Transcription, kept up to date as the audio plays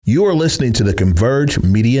You are listening to the Converge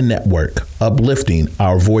Media Network, uplifting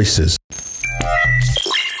our voices.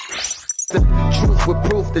 The truth with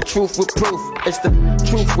proof, the truth with proof. It's the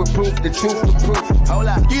truth with proof, the truth with proof. Hold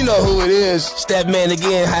up. You know who it is. It's that man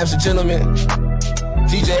again, hypes and gentlemen.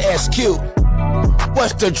 DJ SQ.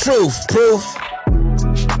 What's the truth? Proof.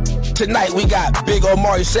 Tonight we got Big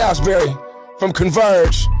Omari Salisbury from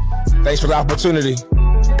Converge. Thanks for the opportunity.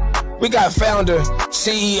 We got founder,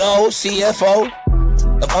 CEO, CFO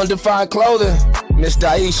of Undefined Clothing, Miss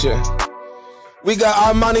Daisha. We got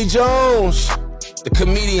Armani Jones, the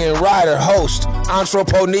comedian, writer, host,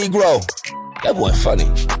 Anthropo Negro. That boy funny.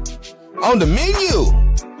 On the menu,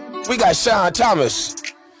 we got Sean Thomas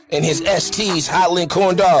and his STs, Hot Link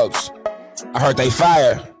Corn Dogs. I heard they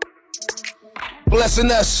fire.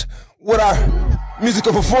 Blessing us with our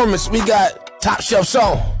musical performance, we got Top Shelf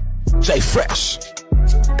Song, Jay Fresh.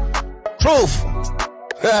 Proof.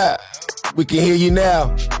 We can hear you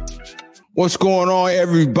now. What's going on,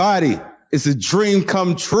 everybody? It's a dream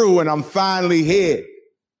come true, and I'm finally here.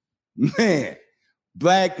 Man,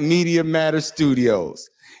 Black Media Matters Studios.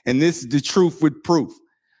 And this is the truth with proof.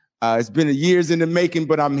 It's been years in the making,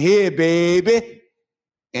 but I'm here, baby.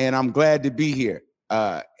 And I'm glad to be here.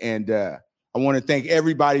 I want to thank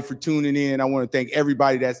everybody for tuning in. I want to thank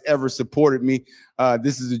everybody that's ever supported me.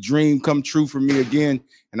 This is a dream come true for me again.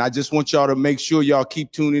 And I just want y'all to make sure y'all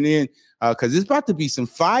keep tuning in because there's about to be some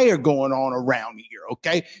fire going on around here,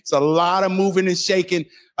 okay? It's a lot of moving and shaking,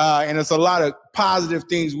 and it's a lot of positive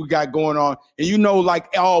things we got going on. And you know,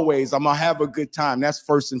 like always, I'm going to have a good time. That's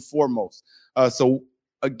first and foremost. So,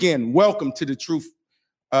 again, welcome to the Truth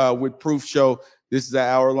with Proof show. This is an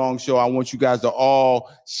hour-long show. I want you guys to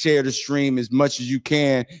all share the stream as much as you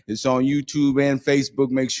can. It's on YouTube and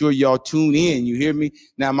Facebook. Make sure y'all tune in. You hear me?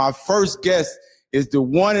 Now, my first guest is the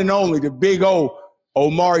one and only, the big O,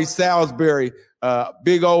 Omari Salisbury.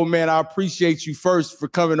 Big O, man, I appreciate you first for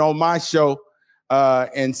coming on my show.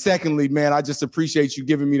 And secondly, man, I just appreciate you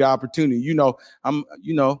giving me the opportunity. I'm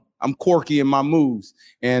quirky in my moves.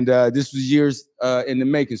 And this was years in the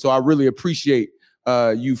making. So I really appreciate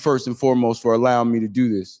you first and foremost for allowing me to do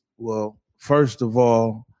this. Well, first of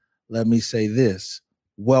all, let me say this.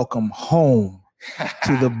 Welcome home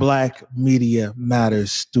to the Black Media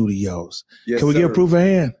Matters Studios. Yes, Can we get a proof of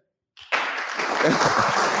hand?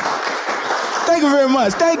 Thank you very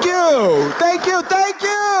much. Thank you. Thank you. Thank you.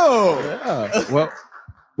 Yeah. Well,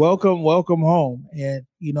 welcome home. And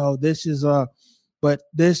you know, this is but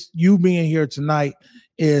this you being here tonight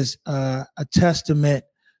is a testament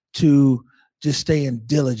to just staying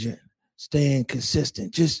diligent, staying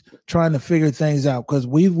consistent, just trying to figure things out. Because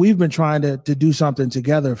we've been trying to do something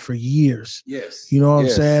together for years. Yes. You know what I'm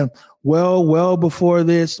saying? Well before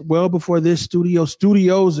this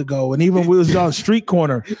studios ago. And even we was on street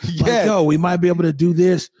corner. Yes. Like, yo, we might be able to do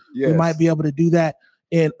this. Yes. We might be able to do that.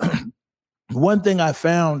 And one thing I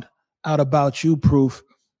found out about you, Proof,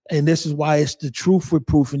 and this is why it's the truth with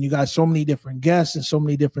Proof, and you got so many different guests and so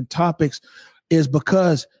many different topics, is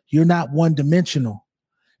because you're not one-dimensional.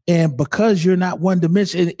 And because you're not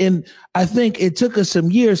one-dimensional, and I think it took us some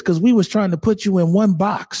years because we was trying to put you in one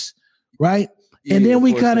box, right? Yeah, and then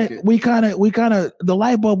we kind of, the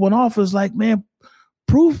light bulb went off. It was like, man,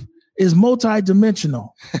 Proof is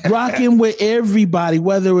multi-dimensional, rocking with everybody,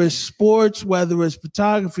 whether it's sports, whether it's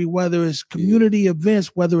photography, whether it's community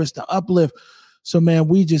events, whether it's the uplift. So, man,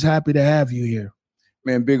 we just happy to have you here.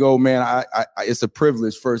 Man, big old man, I it's a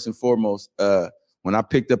privilege first and foremost. When I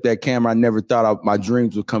picked up that camera, I never thought my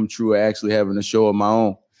dreams would come true, actually having a show of my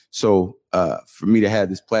own. So for me to have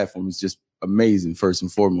this platform is just amazing, first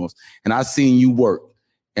and foremost. And I seen you work,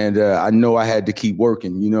 and I know I had to keep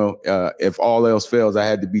working. You know, if all else fails, I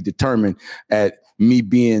had to be determined at me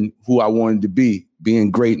being who I wanted to be, being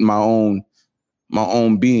great in my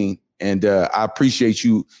own being. And I appreciate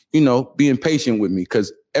you, being patient with me,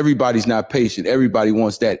 because everybody's not patient. Everybody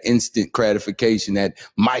wants that instant gratification, that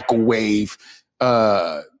microwave,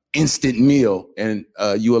 instant meal. And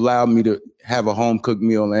you allowed me to have a home cooked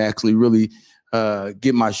meal and actually really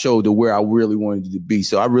get my show to where I really wanted it to be.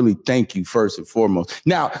 So I really thank you first and foremost.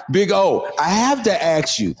 Now, Big O, I have to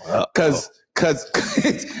ask you, because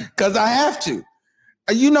I have to.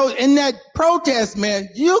 In that protest, man,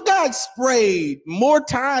 you got sprayed more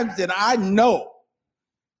times than I know.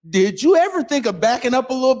 Did you ever think of backing up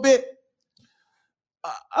a little bit?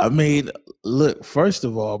 I mean, look, first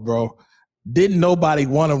of all, bro, didn't nobody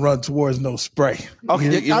want to run towards no spray.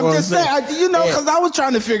 Okay, I'm just saying, because I was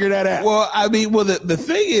trying to figure that out. Well, I mean, the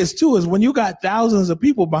thing is too is when you got thousands of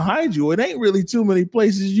people behind you, it ain't really too many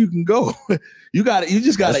places you can go. You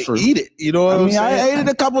just gotta eat it. You know what I'm saying? I ate it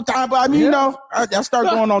a couple times, but I started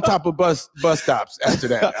going on top of bus stops after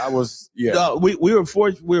that. I was we were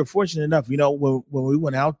fortunate enough. When we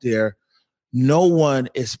went out there, no one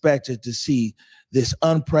expected to see this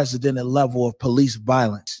unprecedented level of police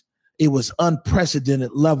violence. It was unprecedented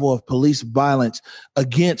level of police violence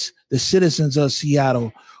against the citizens of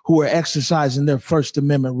Seattle who were exercising their First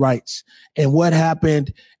Amendment rights. And what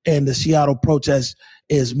happened in the Seattle protests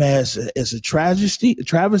is, man, it's a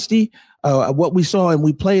travesty. What we saw, and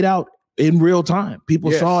we played out in real time.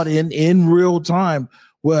 People saw it in real time.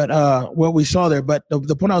 What we saw there. But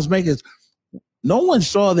the point I was making is, no one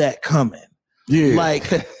saw that coming. Yeah.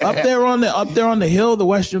 Like up there on the hill, the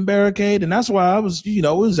Western Barricade, and that's why I was,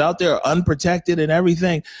 was out there unprotected and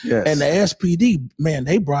everything. Yes. And the SPD, man,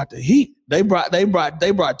 they brought the heat. They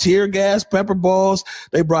brought tear gas, pepper balls.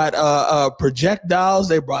 They brought projectiles.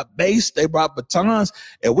 They brought bass. They brought batons.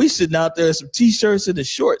 And we sitting out there in some t-shirts and the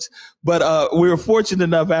shorts. But we were fortunate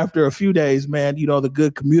enough after a few days, man. The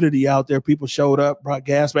good community out there. People showed up, brought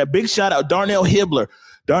gas. Man, big shout out Darnell Hibbler.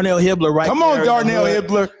 Darnell Hibbler, right? Come on, Darnell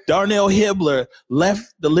Hibbler. Darnell Hibbler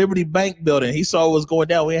left the Liberty Bank building. He saw what was going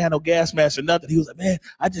down. We ain't had no gas mask or nothing. He was like, man,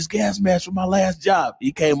 I just gas masked for my last job.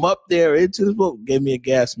 He came up there into the boat, gave me a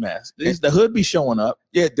gas mask. The hood be showing up.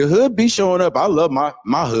 Yeah, the hood be showing up. I love my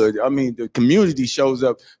hood. I mean, the community shows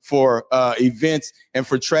up for events and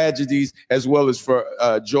for tragedies as well as for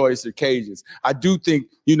joyous occasions. I do think,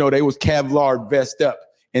 they was Kevlar vest up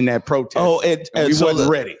in that protest. Oh, and we so wasn't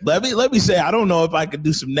ready. Let me say, I don't know if I could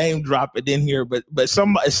do some name dropping in here, but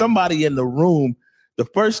somebody in the room, the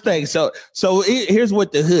first thing. So here's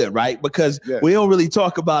what the hood, right? Because we don't really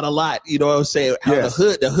talk about a lot. You know what I'm saying? How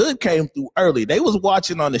the hood came through early. They was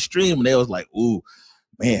watching on the stream and they was like, ooh,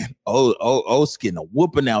 man, O's getting a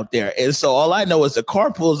whooping out there. And so all I know is the car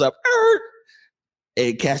pulls up.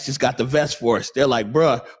 And Cash just got the vest for us. They're like,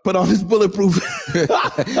 bruh, put on this bulletproof.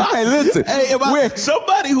 Hey, listen. Hey,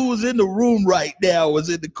 somebody who was in the room right now was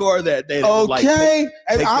in the car that day. Okay.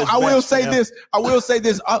 I will say this.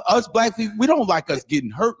 Us black people, we don't like us getting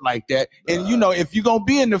hurt like that. And, if you're going to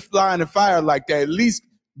be in the line of fire like that, at least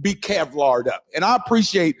be Kevlar'd up. And I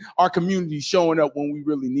appreciate our community showing up when we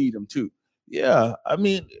really need them, too. Yeah. I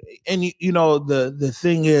mean, and, the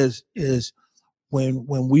thing is when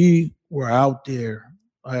we were out there,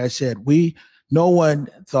 like I said, no one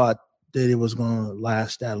thought that it was going to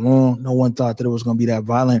last that long. No one thought that it was going to be that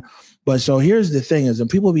violent. But so here's the thing is, and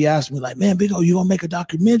people be asking me like, man, Big O, you going to make a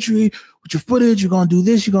documentary with your footage? You're going to do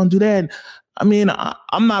this, you're going to do that. And I mean,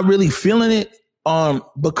 I'm not really feeling it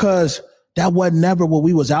because that wasn't never what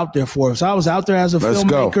we was out there for. If I was out there as a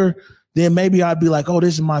filmmaker, then maybe I'd be like, oh,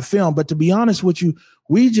 this is my film. But to be honest with you,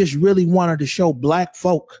 we just really wanted to show black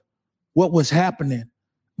folk what was happening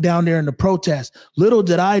down there in the protest. Little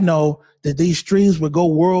did I know that these streams would go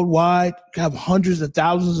worldwide, have hundreds of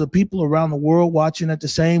thousands of people around the world watching at the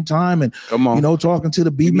same time, and talking to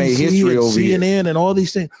the BBC and CNN and all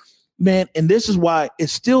these things. Man, and this is why it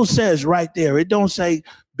still says right there, it don't say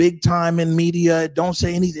big time in media, it don't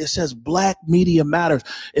say anything, it says Black Media Matters.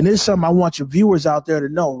 And this is something I want your viewers out there to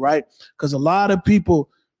know, right? Because a lot of people,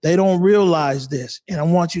 they don't realize this, and I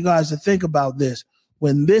want you guys to think about this.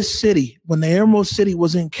 When the Emerald City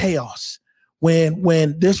was in chaos,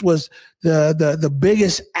 when this was the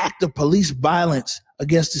biggest act of police violence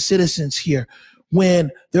against the citizens here, when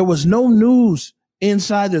there was no news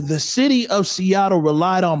inside the city of Seattle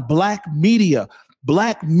relied on Black media.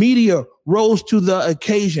 Black media rose to the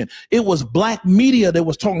occasion. It was Black media that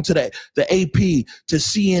was talking to the AP, to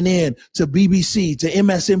CNN, to BBC, to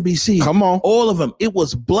MSNBC. Come on. All of them. It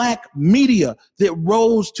was Black media that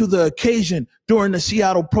rose to the occasion during the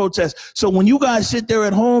Seattle protests. So when you guys sit there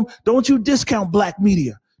at home, don't you discount Black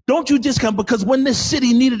media. Don't you discount, because when this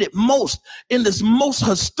city needed it most, in this most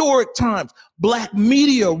historic times, Black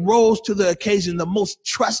media rose to the occasion, the most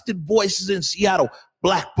trusted voices in Seattle,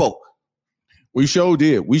 Black folk. We sure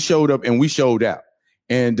did. We showed up and we showed out.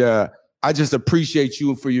 And I just appreciate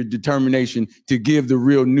you for your determination to give the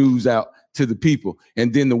real news out to the people.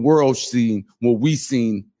 And then the world seen what we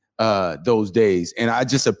seen those days. And I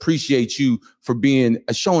just appreciate you for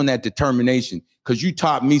showing that determination, because you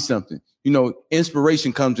taught me something.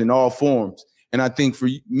 Inspiration comes in all forms. And I think for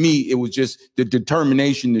me, it was just the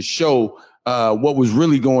determination to show what was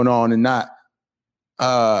really going on and not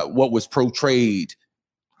what was portrayed.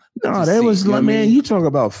 No, that was like, man, you talk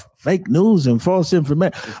about fake news and false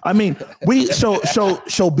information. I mean,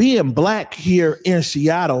 so being Black here in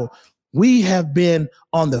Seattle, we have been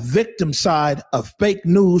on the victim side of fake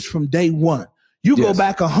news from day one. You go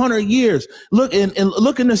back 100 years. Look in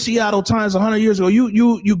the Seattle Times 100 years ago.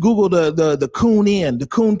 You Google the Coon Inn, the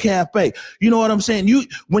Coon Cafe. You know what I'm saying?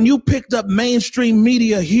 When you picked up mainstream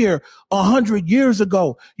media here 100 years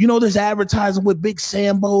ago, you know, this advertising with big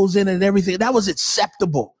Sambos in it and everything. That was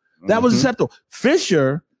acceptable. That was acceptable.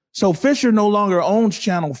 Fisher no longer owns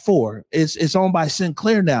Channel 4. It's owned by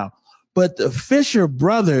Sinclair now. But the Fisher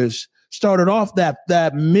brothers started off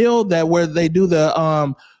that mill where they do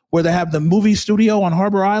the where they have the movie studio on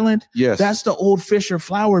Harbor Island. Yes. That's the old Fisher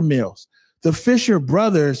flour mills. The Fisher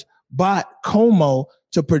brothers bought Como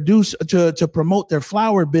to promote their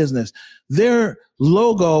flour business. Their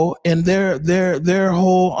logo and their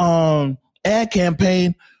whole ad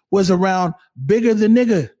campaign was around bigger than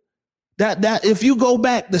nigga. That if you go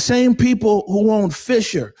back, the same people who owned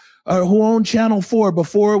Fisher or who owned Channel 4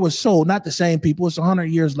 before it was sold, not the same people, it's 100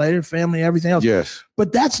 years later, family, everything else. Yes.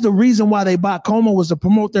 But that's the reason why they bought Como, was to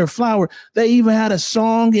promote their flour. They even had a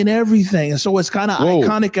song and everything. And so it's kind of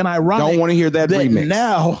iconic and ironic. Don't want to hear that remix.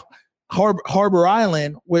 Now, Harbor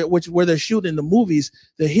Island, where they're shooting the movies,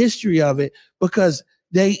 the history of it, because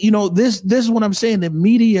they, you know, this is what I'm saying. The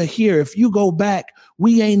media here, if you go back,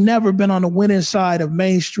 we ain't never been on the winning side of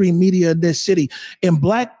mainstream media in this city. And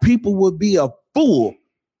black people would be a fool.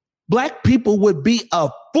 Black people would be a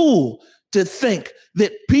fool to think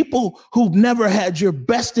that people who've never had your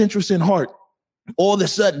best interest in heart all of a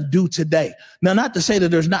sudden do today. Now, not to say that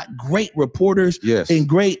there's not great reporters and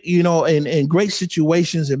great, you know, and great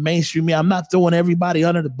situations in mainstream media. I'm not throwing everybody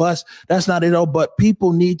under the bus. That's not it all. But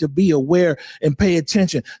people need to be aware and pay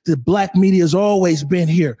attention. The black media has always been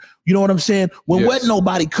here. You know what I'm saying? When wasn't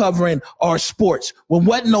nobody covering our sports, when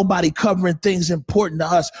wasn't nobody covering things important to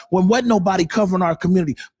us, when wasn't nobody covering our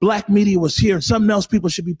community, black media was here. And something else people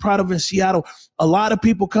should be proud of in Seattle. A lot of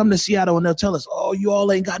people come to Seattle and they'll tell us, oh, you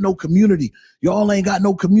all ain't got no community. Y'all ain't got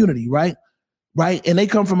no community, right? Right. And they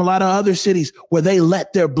come from a lot of other cities where they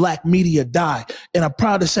let their black media die. And I'm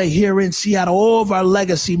proud to say here in Seattle, all of our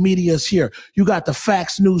legacy media is here. You got the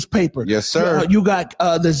Fax newspaper. Yes, sir. You got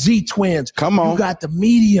the Z Twins. Come on. You got the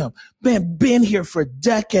Medium. Man, been here for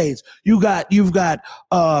decades. You've got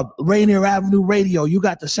Rainier Avenue Radio. You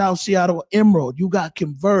got the South Seattle Emerald. You got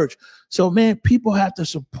Converge. So, man, people have to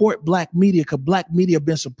support black media because black media have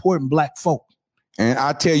been supporting black folk. And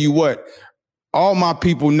I tell you what, all my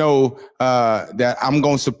people know that I'm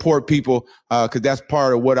going to support people because that's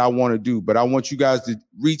part of what I want to do. But I want you guys to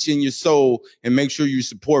reach in your soul and make sure you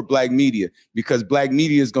support black media, because black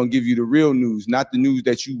media is going to give you the real news, not the news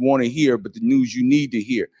that you want to hear, but the news you need to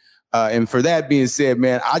hear. And for that being said,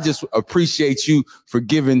 man, I just appreciate you for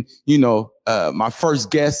giving, you know, my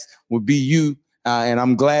first guest would be you. And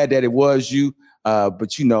I'm glad that it was you.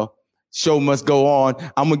 But, you know, show must go on.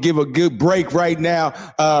 I'm going to give a good break right now.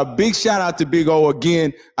 Big shout out to Big O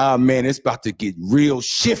again. Man, it's about to get real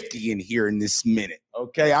shifty in here in this minute.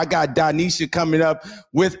 Okay, I got Donisha coming up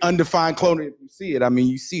with Undefined Clothing. If you see it, I mean,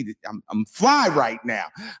 you see that I'm fly right now.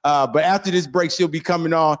 But after this break, she'll be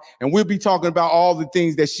coming on, and we'll be talking about all the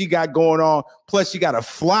things that she got going on. Plus, she got a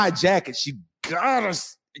fly jacket. She gotta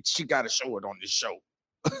show it on this show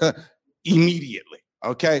immediately.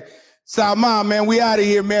 Okay. Salman, man, we out of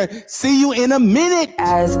here, man. See you in a minute.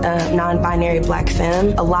 As a non-binary black femme,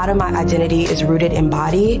 a lot of my identity is rooted in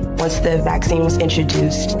body. Once the vaccine was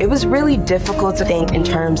introduced, it was really difficult to think in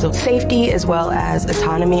terms of safety as well as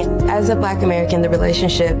autonomy. As a black American, the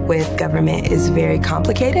relationship with government is very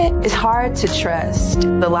complicated. It's hard to trust.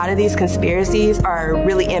 A lot of these conspiracies are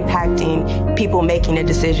really impacting people making a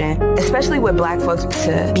decision, especially with black folks,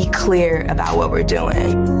 to be clear about what we're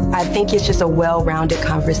doing. I think it's just a well-rounded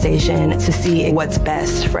conversation to see what's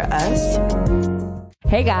best for us.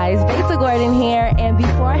 Hey guys, Besa Gordon here, and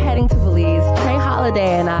before heading to Belize, Trey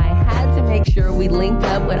Holiday and I had to make sure we linked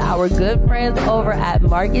up with our good friends over at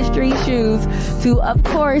Market Street Shoes to, of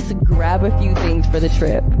course, grab a few things for the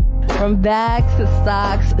trip. From bags to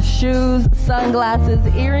socks, shoes, sunglasses,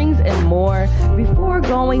 earrings, and more. Before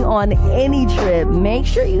going on any trip, make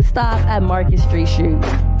sure you stop at Market Street Shoes.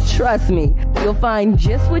 Trust me, you'll find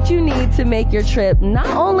just what you need to make your trip not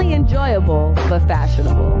only enjoyable, but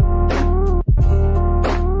fashionable.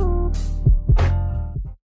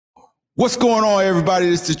 What's going on, everybody?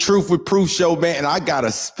 It's the Truth with Proof show, man. And I got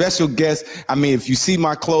a special guest. I mean, if you see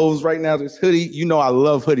my clothes right now, this hoodie, you know I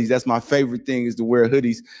love hoodies. That's my favorite thing, is to wear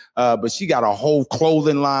hoodies. But she got a whole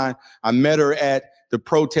clothing line. I met her at the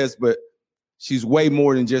protest, but she's way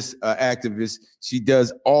more than just an activist. She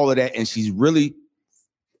does all of that, and she's really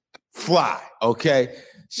fly, okay?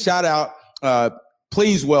 Shout out.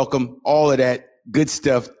 Please welcome all of that, Good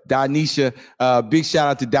stuff. Donisha, big shout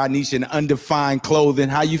out to Donisha and Undefined Clothing.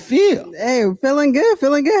 How you feel? Hey, feeling good.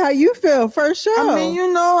 How you feel? First show. I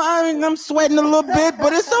mean, I'm sweating a little bit,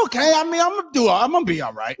 but it's okay. I mean, I'm gonna be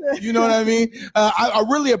all right. You know what I mean? I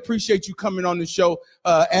really appreciate you coming on the show.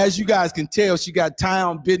 As you guys can tell, she got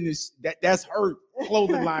Town Business. That's her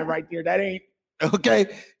clothing line right there. That ain't okay.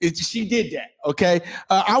 She did that. Okay.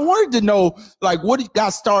 I wanted to know, like, what got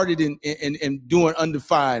started in doing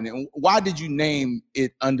Undefined, and why did you name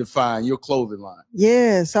it Undefined, your clothing line?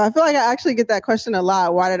 Yeah. So I feel like I actually get that question a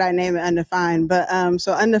lot. Why did I name it Undefined? But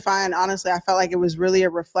so Undefined, honestly, I felt like it was really a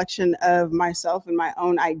reflection of myself and my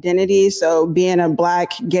own identity. So being a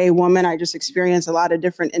Black gay woman, I just experienced a lot of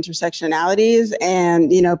different intersectionalities,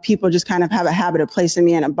 and people just kind of have a habit of placing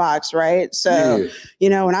me in a box, right? So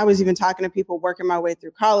when I was even talking to people working my way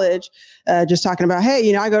through college, just talking about,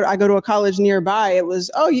 hey, I go to a college nearby. It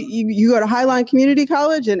was, oh, you go to Highline Community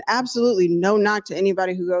College, and absolutely no knock to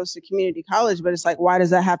anybody who goes to community college, but it's like, why does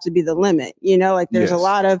that have to be the limit? Like there's a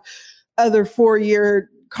lot of other 4-year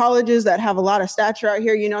colleges that have a lot of stature out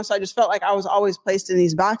here, so I just felt like I was always placed in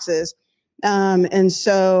these boxes. And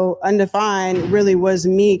so Undefined really was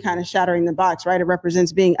me kind of shattering the box, right? It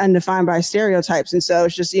represents being undefined by stereotypes. And so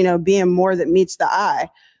it's just, being more that meets the eye.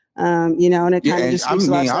 And it kind of just speaks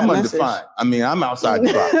a lot to that I'm message. undefined. I mean, I'm outside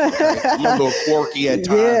the box. Right? I'm a little quirky at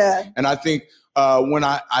times. Yeah. And I think when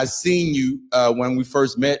I seen you when we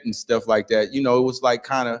first met and stuff like that, it was like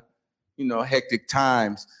kind of, hectic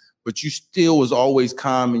times, but you still was always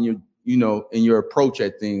calm in your approach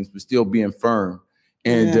at things, but still being firm.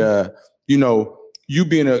 And, you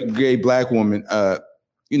being a gay Black woman,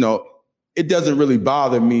 it doesn't really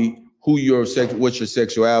bother me what your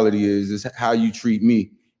sexuality is how you treat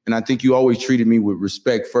me. And I think you always treated me with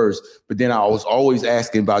respect first, but then I was always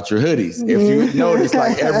asking about your hoodies. If you notice,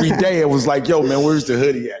 like every day it was like, yo, man, where's the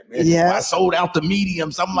hoodie at, man? Yeah. I sold out the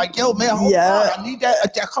mediums. I'm like, yo, man, hold on, I need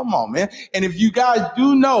that. Come on, man. And if you guys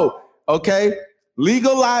do know, okay,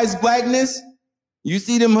 Legalize Blackness, you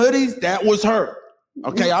see them hoodies? That was her.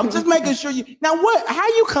 Okay, I'm just making sure now how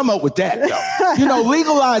you come up with that though?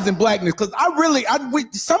 Legalizing Blackness, because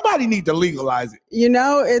somebody need to legalize it.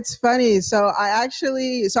 It's funny. So I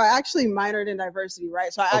actually minored in diversity,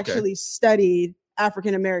 right? So I actually studied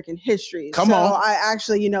African American history. Come on. I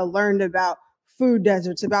actually, learned about food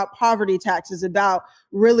deserts, about poverty taxes, about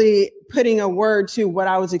really putting a word to what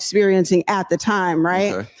I was experiencing at the time,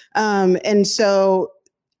 right? Okay. And so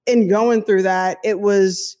in going through that, it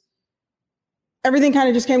was everything kind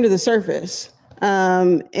of just came to the surface.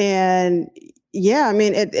 And yeah, I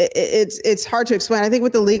mean, it's hard to explain. I think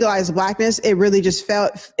with the Legalized Blackness, it really just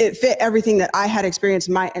it fit everything that I had experienced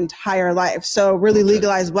my entire life. So really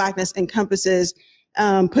Legalized Blackness encompasses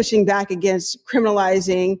pushing back against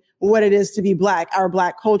criminalizing what it is to be Black, our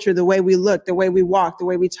Black culture, the way we look, the way we walk, the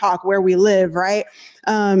way we talk, where we live, right?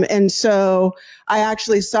 And so I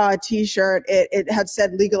actually saw a t-shirt, it had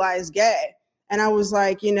said Legalized Gay. And I was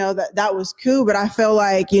like, that was cool. But I felt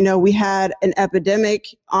like, we had an epidemic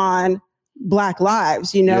on Black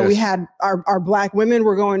lives. Yes. We had our Black women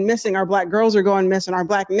were going missing. Our Black girls are going missing. Our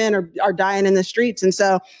Black men are dying in the streets. And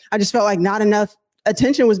so I just felt like not enough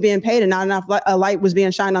attention was being paid and not enough light was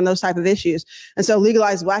being shined on those type of issues. And so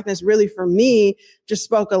Legalized Blackness really, for me, just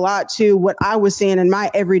spoke a lot to what I was seeing in my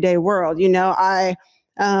everyday world. I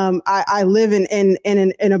live in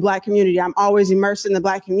a Black community. I'm always immersed in the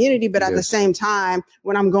Black community, but at the same time,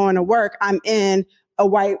 when I'm going to work, I'm in a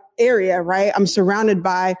white area, right? I'm surrounded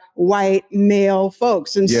by white male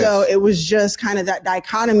folks. And so it was just kind of that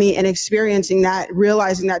dichotomy and experiencing that,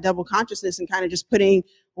 realizing that double consciousness and kind of just putting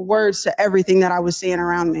words to everything that I was seeing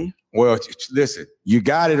around me. Well, listen, you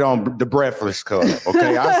got it on the Breakfast Club,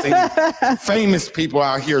 okay? I've seen famous people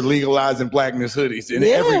out here legalizing Blackness hoodies and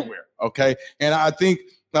everywhere, okay? And I think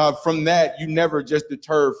from that, you never just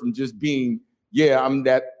deterred from just being, I'm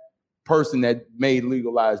that person that made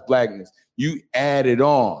Legalized Blackness. You added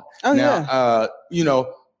on. Oh, now,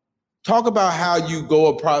 talk about how you go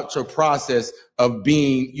approach a process of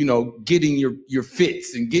being, getting your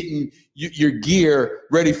fits and getting your gear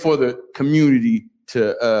ready for the community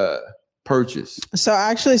to purchase. So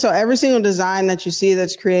every single design that you see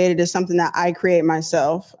that's created is something that I create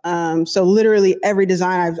myself. So literally every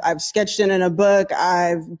design I've sketched in a book,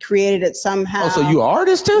 I've created it somehow. Oh, so you an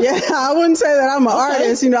artist too? Yeah, I wouldn't say that I'm an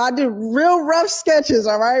artist. I do real rough sketches.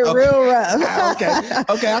 All right, real rough.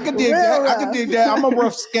 Okay, I can dig that. I can dig that. I'm a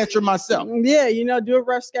rough sketcher myself. Yeah, do a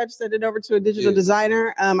rough sketch, send it over to a digital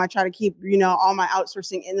designer. I try to keep all my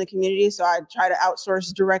outsourcing in the community, so I try to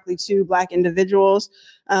outsource directly to Black individuals.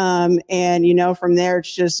 And And, from there,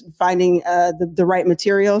 it's just finding the right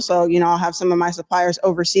material. So, I'll have some of my suppliers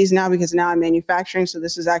overseas now because now I'm manufacturing. So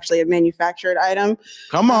this is actually a manufactured item.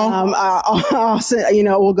 Come on.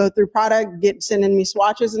 We'll go through product, sending me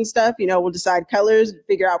swatches and stuff. We'll decide colors,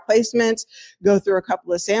 figure out placements, go through a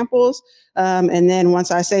couple of samples. And then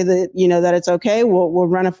once I say that, that it's okay, we'll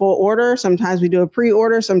run a full order. Sometimes we do a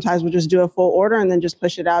pre-order. Sometimes we'll just do a full order and then just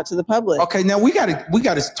push it out to the public. Okay, now we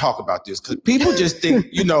gotta talk about this because people just think,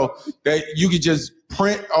 that you could just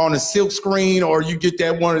print on a silk screen or you get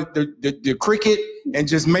that one, the Cricut and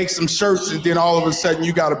just make some shirts and then all of a sudden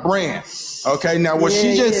you got a brand. Okay, now what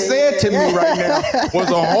she just said to me right now was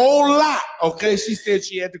a whole lot. Okay, she said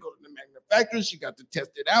she had to go to the manufacturer, she got to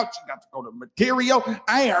test it out, she got to go to material.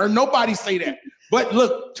 I ain't heard nobody say that. But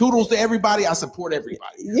look, toodles to everybody. I support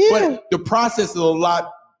everybody. Yeah. But the process is a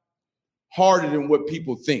lot harder than what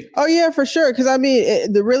people think. Oh yeah, for sure. Because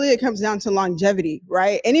it comes down to longevity,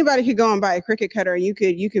 right? Anybody could go and buy a Cricut cutter, and you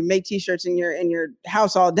could make t-shirts in your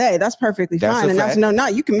house all day. That's perfectly fine, and that's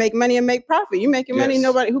not. You can make money and make profit. You making money,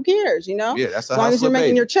 nobody who cares, Yeah, that's a as long as you're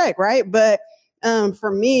making your check, right? But for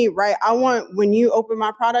me, right, when you open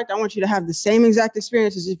my product, I want you to have the same exact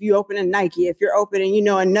experience as if you open a Nike, if you're opening,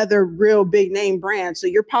 another real big name brand. So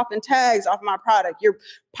you're popping tags off my product. You're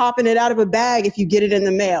popping it out of a bag if you get it in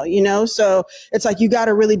the mail, So it's like you got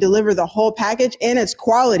to really deliver the whole package and its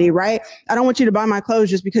quality, right? I don't want you to buy my clothes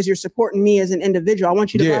just because you're supporting me as an individual. I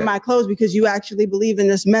want you to buy my clothes because you actually believe in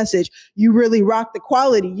this message. You really rock the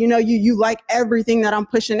quality. You like everything that I'm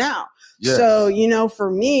pushing out. Yes. So, for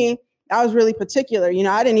me, I was really particular.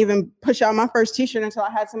 I didn't even push out my first t-shirt until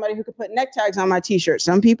I had somebody who could put neck tags on my t-shirt.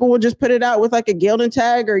 Some people will just put it out with like a Gildan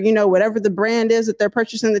tag or, whatever the brand is that they're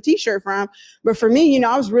purchasing the t-shirt from. But for me,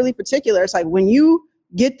 I was really particular. It's like, when you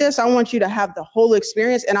get this, I want you to have the whole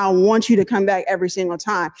experience and I want you to come back every single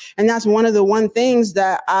time. And that's one of the things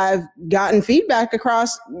that I've gotten feedback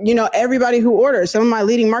across, everybody who orders. Some of my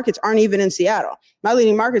leading markets aren't even in Seattle. My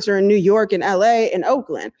leading markets are in New York and LA and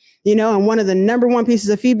Oakland, and one of the number one pieces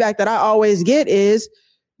of feedback that I always get is,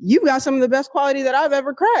 you've got some of the best quality that I've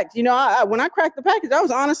ever cracked. When I cracked the package, I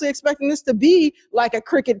was honestly expecting this to be like a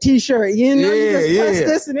Cricut t-shirt. You just press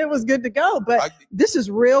this and it was good to go. But this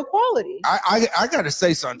is real quality. I got to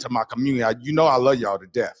say something to my community. I love y'all to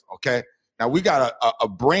death. Okay. Now we got a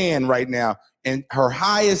brand right now, and her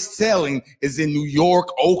highest selling is in New York,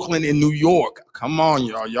 Oakland, and New York. Come on,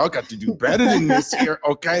 y'all. Y'all got to do better than this here,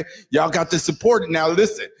 okay? Y'all got to support it. Now,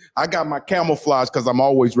 listen, I got my camouflage because I'm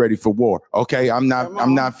always ready for war, okay? I'm not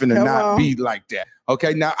finna not be like that,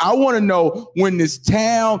 okay? Now, I want to know when this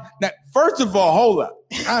town... Now, first of all, hold up.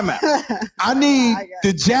 I'm out. I need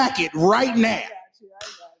the jacket right now. I got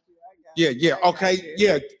you. Yeah, okay,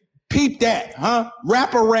 yeah. Peep that, huh?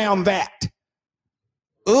 Wrap around that.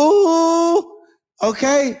 Ooh,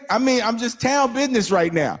 okay. I'm just town business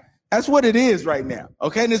right now. That's what it is right now.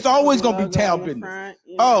 Okay. And it's always going to be town business. Front,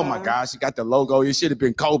 oh my gosh. You got the logo. It should have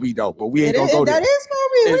been Kobe though, but we ain't going to go there. That is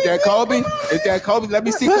Kobe. Is that Kobe? Is that Kobe? Let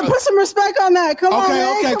me see. Put some respect on that. Come on,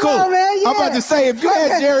 man. Okay, Come cool. on, man. Yeah. I'm about to say, if you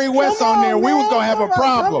had Jerry West on there, we was going to have a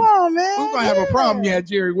problem. Come on, man. We was going to have a problem. You had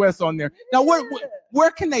Jerry West on there. Now,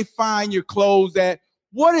 where can they find your clothes at?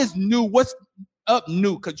 What is new? What's up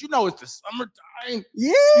new? Because it's the summertime.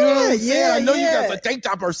 Yeah, I know you got a tank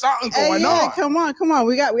top or something going on. Come on.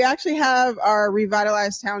 We actually have our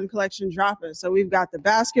revitalized town collection dropping. So we've got the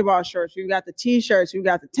basketball shorts, we've got the t-shirts, we've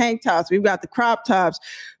got the tank tops, we've got the crop tops,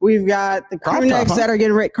 we've got the crew necks that are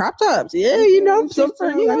getting ready. Crop tops, yeah, I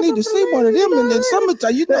need to see one of them in the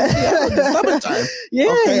summertime. The summertime. Yeah,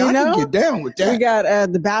 okay, I can get down with that. We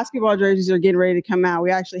got the basketball jerseys are getting ready to come out. We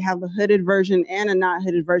actually have a hooded version and a not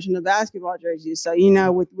hooded version of basketball jerseys. So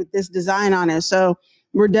with this design on it. So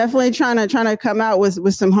we're definitely trying to come out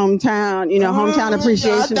with some hometown, hometown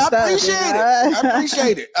appreciation stuff. I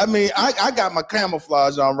appreciate it. I got my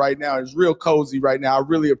camouflage on right now. It's real cozy right now. I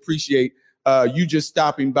really appreciate you just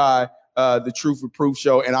stopping by the Truth with Proof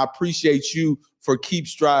show, and I appreciate you for keep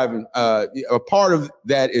striving. A part of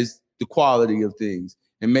that is the quality of things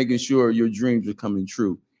and making sure your dreams are coming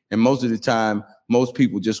true. And most of the time, most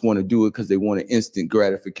people just want to do it because they want an instant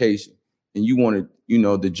gratification. And you want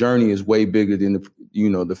to, the journey is way bigger than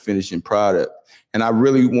the finishing product. And I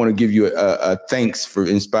really want to give you a thanks for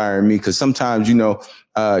inspiring me, because sometimes, I'm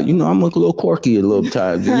a little quirky a little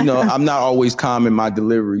times. I'm not always calm in my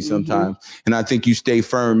delivery sometimes. And I think you stay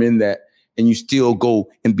firm in that, and you still go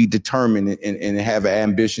and be determined and have an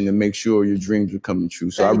ambition to make sure your dreams are coming true.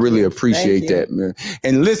 So I really appreciate that, man.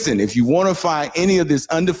 And listen, if you want to find any of this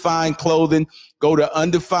undefined clothing, Go to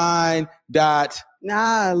undefined.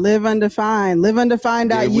 Nah, live undefined.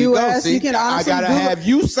 Liveundefined.us. You can honestly I gotta have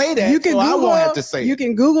you say that. You can so Google, I won't have to say you it.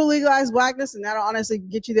 can Google legalized blackness, and that'll honestly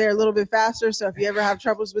get you there a little bit faster. So if you ever have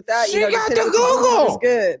troubles with that, You got just hit to it with Google. It's Google.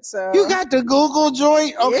 good. So You got the Google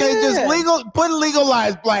joint. Okay, just put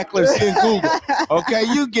legalized blacklist in Google. Okay,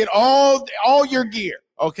 you get all your gear.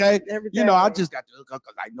 Okay, Everything. I just got to hook up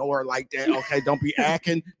because I know her like that. Okay, don't be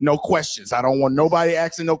asking no questions. I don't want nobody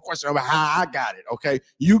asking no questions about how I got it. Okay,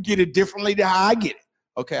 you get it differently than how I get it.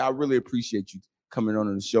 Okay, I really appreciate you coming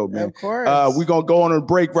on the show, man. Of course. We're going to go on a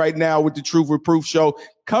break right now with the Truth with Proof show.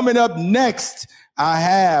 Coming up next, I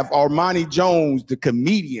have Armani Jones, the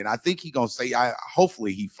comedian. I think he's going to say,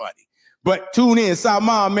 hopefully he funny. But tune in,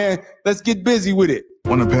 Salman, man. Let's get busy with it.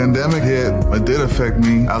 When the pandemic hit, it did affect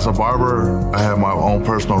me. As a barber, I had my own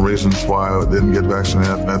personal reasons why I didn't get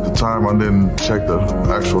vaccinated. At the time, I didn't check the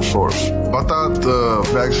actual source. I thought the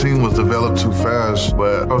vaccine was developed too fast,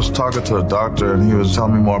 but I was talking to a doctor and he was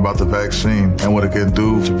telling me more about the vaccine and what it can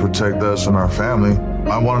do to protect us and our family.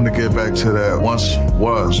 I wanted to get back to that once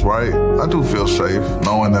was, right? I do feel safe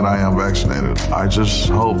knowing that I am vaccinated. I just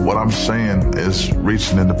hope what I'm saying is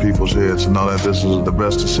reaching into people's heads to know that this is the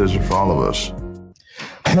best decision for all of us.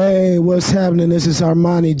 Hey, what's happening? This is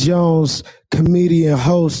Armani Jones, comedian,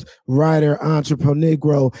 host, writer,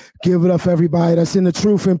 entrepreneur. Give it up for everybody that's in the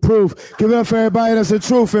Truth and Proof. Give it up for everybody that's in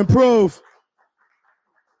Truth and Proof.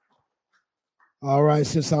 All right,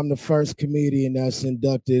 since I'm the first comedian that's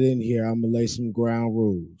inducted in here, I'm going to lay some ground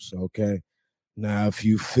rules, okay? Now, if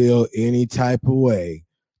you feel any type of way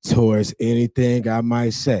towards anything I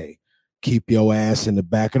might say, keep your ass in the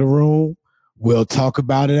back of the room. We'll talk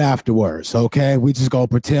about it afterwards, okay? We just gonna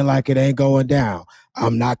pretend like it ain't going down.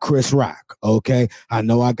 I'm not Chris Rock, okay? I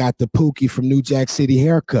know I got the Pookie from New Jack City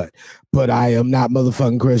haircut, but I am not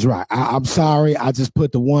motherfucking Chris Rock. I'm sorry. I just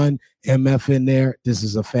put the one MF in there. This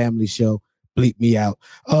is a family show. Bleep me out.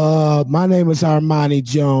 My name is Armani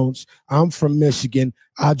Jones. I'm from Michigan.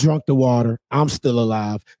 I drunk the water. I'm still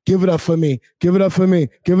alive. Give it up for me. Give it up for me.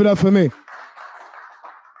 Give it up for me.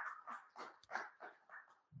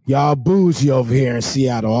 Y'all bougie over here in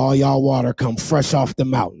Seattle. All y'all water come fresh off the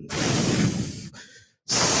mountain.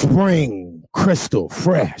 Spring, crystal,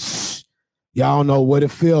 fresh. Y'all know what it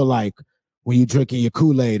feel like when you drinking your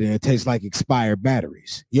Kool-Aid and it tastes like expired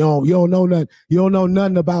batteries. You don't know nothing. You don't know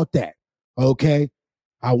nothing about that. Okay?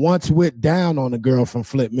 I once went down on a girl from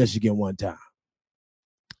Flint, Michigan one time.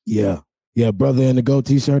 Yeah, brother in the goat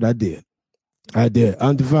t-shirt, I did.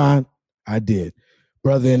 Undefined, I did.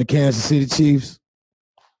 Brother in the Kansas City Chiefs,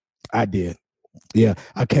 I did. Yeah,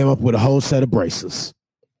 I came up with a whole set of bracelets.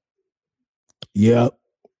 Yep.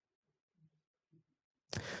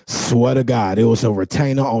 Swear to God, it was a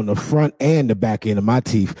retainer on the front and the back end of my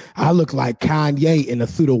teeth. I look like Kanye in the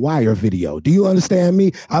Through the Wire video. Do you understand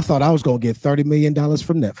me? I thought I was going to get $30 million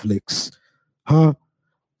from Netflix. Huh?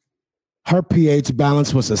 Her pH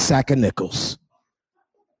balance was a sack of nickels.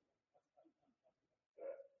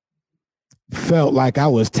 Felt like I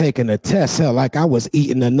was taking a test, felt like I was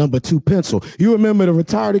eating a number 2 pencil. You remember the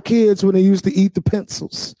retarded kids when they used to eat the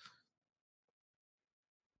pencils?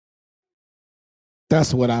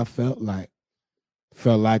 That's what I felt like.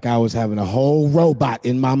 Felt like I was having a whole robot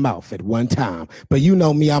in my mouth at one time. But you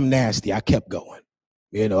know me, I'm nasty. I kept going.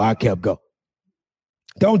 I kept going.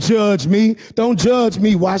 Don't judge me. Don't judge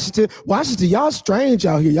me, Washington. Washington, y'all strange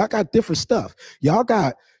out here. Y'all got different stuff. Y'all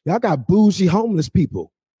got bougie homeless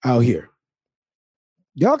people out here.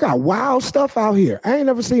 Y'all got wild stuff out here. I ain't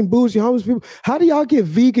never seen bougie homeless people. How do y'all get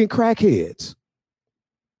vegan crackheads?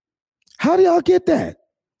 How do y'all get that?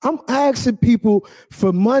 I'm asking people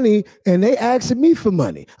for money and they asking me for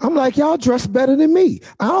money. I'm like, y'all dress better than me.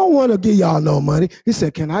 I don't want to give y'all no money. He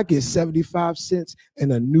said, can I get 75 cents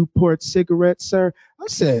and a Newport cigarette, sir? I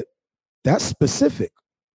said, that's specific.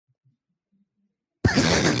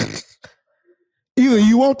 Either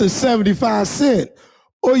you want the 75 cent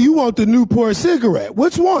or you want the Newport cigarette.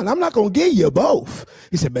 Which one? I'm not going to give you both.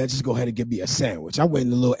 He said, man, just go ahead and give me a sandwich. I went in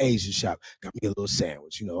the little Asian shop, got me a little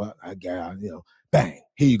sandwich. I got, bang,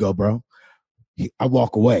 here you go, bro. I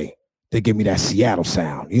walk away. They give me that Seattle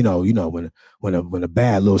sound. When a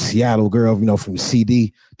bad little Seattle girl, from the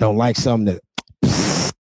CD don't like something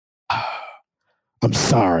that, I'm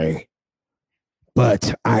sorry,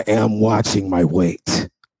 but I am watching my weight.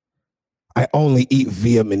 I only eat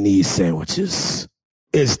Vietnamese sandwiches.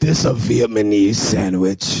 Is this a Vietnamese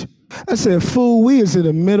sandwich? I said, fool, we is in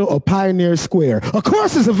the middle of Pioneer Square. Of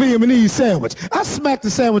course it's a Vietnamese sandwich. I smacked the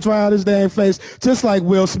sandwich right out of his damn face, just like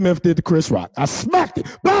Will Smith did to Chris Rock. I smacked it.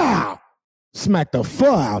 Bow! Smacked the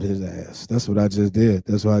pho out his ass. That's what I just did.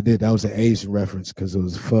 That's what I did. That was an Asian reference because it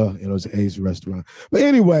was pho and it was an Asian restaurant. But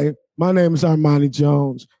anyway, my name is Armani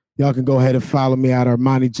Jones. Y'all can go ahead and follow me at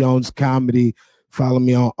Armani Jones Comedy. Follow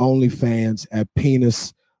me on OnlyFans at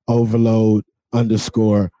penis overload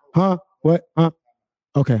 _ Huh? What? Huh?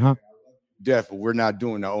 Okay, huh? Definitely, we're not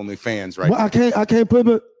doing the OnlyFans right Well, now. I can't put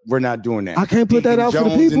it. We're not doing that. I can't put that out for the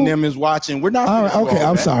Jones people. and them is watching. We're not. All right, okay,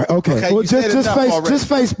 I'm sorry. Okay, well, just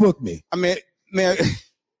Facebook me. I mean, man,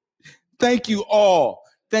 thank you all.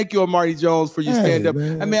 Thank you, Armani Jones, for your stand-up.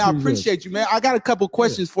 Man, I mean, I appreciate you, man. I got a couple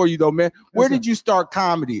questions for you, though, man. Where did you start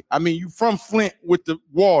comedy? I mean, you from Flint with the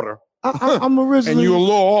water. I'm originally, and you're a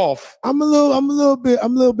little off. I'm a little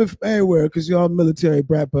bit from everywhere because y'all military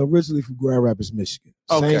brat, but originally from Grand Rapids, Michigan.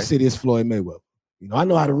 Okay. Same city as Floyd Mayweather. You know, I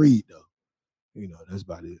know how to read though. You know, that's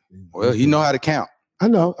about it. Well, he know how to count. I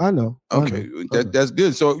know. Okay, that's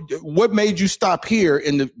good. So, what made you stop here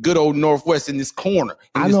in the good old Northwest in this corner,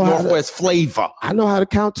 in this Northwest flavor? I know how to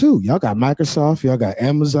count too. Y'all got Microsoft, y'all got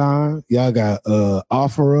Amazon, y'all got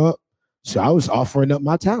OfferUp. So I was offering up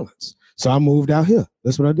my talents. So I moved out here.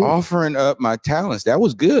 That's what I did. Offering up my talents. That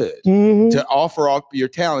was good to offer up your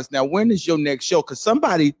talents. Now, when is your next show? Because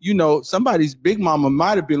somebody, you know, somebody's big mama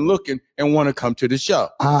might have been looking and want to come to the show.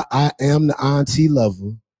 I am the auntie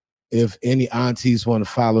lover. If any aunties want to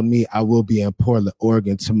follow me, I will be in Portland,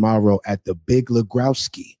 Oregon tomorrow at the Big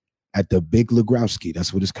Legrowski. At the Big Legrowski.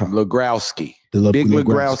 That's what it's called. Legrowski. The Big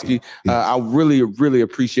Legrowski. Yeah. I really, really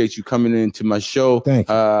appreciate you coming into my show. Thank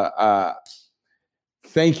you.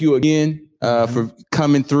 Thank you again for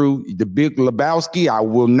coming through the Big Lebowski. I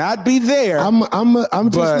will not be there. I'm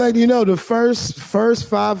just letting you know the first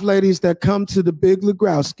 5 ladies that come to the Big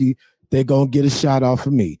Legrowski, they're gonna get a shot off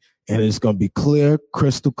of me, and it's gonna be clear,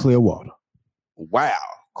 crystal clear water. Wow,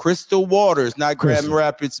 crystal water. It's not Grand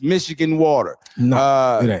Rapids, Michigan water.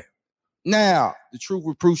 No, it ain't. Now, the Truth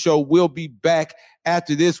with Proof show will be back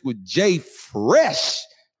after this with Jay Fresh.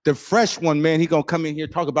 The fresh one, man, he gonna come in here,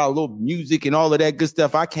 talk about a little music and all of that good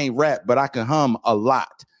stuff. I can't rap, but I can hum a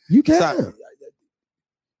lot. You can.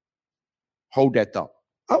 Hold that thought.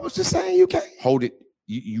 I was just saying you can. Hold it.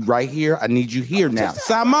 You right here. I need you here now.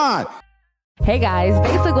 Simon. Hey guys,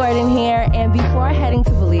 Besa Gordon here, and before heading to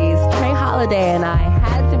Belize, Trey Holiday and I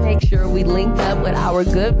had to make sure we linked up with our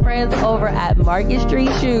good friends over at Market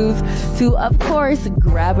Street Shoes to, of course,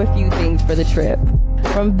 grab a few things for the trip.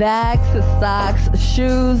 From bags to socks,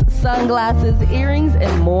 shoes, sunglasses, earrings,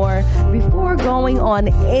 and more. Before going on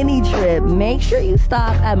any trip, make sure you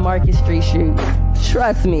stop at Market Street Shoes.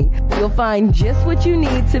 Trust me, you'll find just what you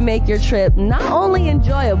need to make your trip not only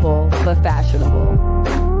enjoyable, but fashionable.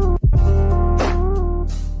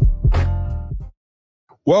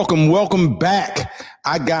 Welcome back.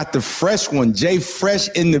 I got the fresh one, Jay Fresh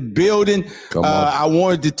in the building. I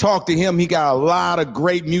wanted to talk to him. He got a lot of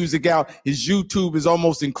great music out. His YouTube is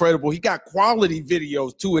almost incredible. He got quality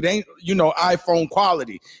videos too. It ain't, iPhone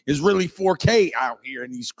quality. It's really 4K out here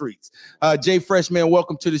in these streets. Jay Fresh, man,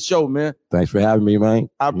 welcome to the show, man. Thanks for having me, man.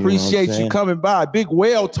 I appreciate you coming by. Big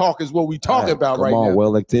whale talk is what we talking about right now.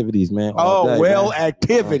 Well activities, man.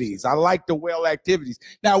 Activities. I like the well activities.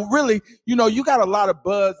 Now, really, you got a lot of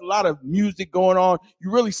buzz, a lot of music going on.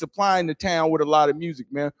 You're really supplying the town with a lot of music,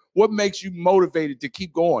 man. What makes you motivated to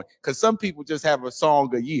keep going? Because some people just have a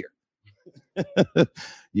song a year.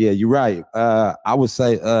 Yeah, you're right. I would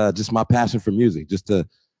say just my passion for music,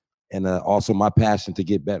 and also my passion to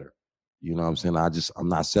get better. You know what I'm saying? I'm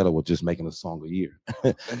not settled with just making a song a year.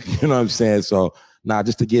 You know what I'm saying? So,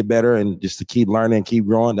 just to get better and just to keep learning, keep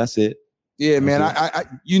growing. That's it. Yeah, man. I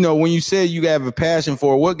when you said you have a passion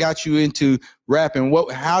for it, what got you into rapping?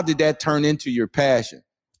 How did that turn into your passion?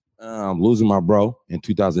 Losing my bro in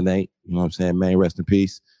 2008. You know what I'm saying? Man, rest in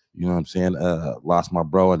peace. You know what I'm saying? Lost my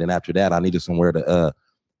bro, and then after that, I needed somewhere to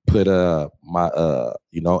put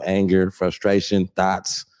my anger, frustration,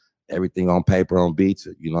 thoughts, everything on paper, on beats.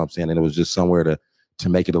 You know what I'm saying? And it was just somewhere to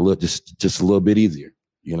make it a little just a little bit easier.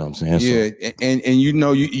 You know what I'm saying? Yeah, so, and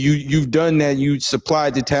you've done that. You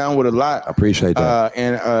supplied the town with a lot. I appriciate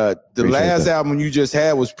that. The last album you just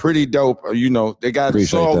had was pretty dope. They got a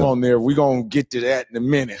song on there. We're going to get to that in a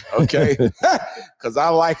minute, okay? Because I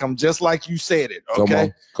like them just like you said it,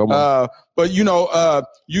 okay? Come on. But,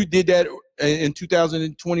 you did that in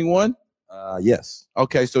 2021? Yes.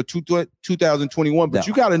 Okay, so 2021. But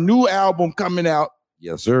you got a new album coming out.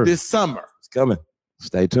 Yes, sir. This summer. It's coming.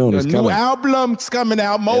 Stay tuned. The new album's coming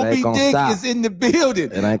out. Moby Dick is in the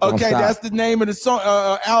building. Okay, that's the name of the song.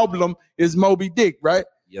 Album is Moby Dick, right?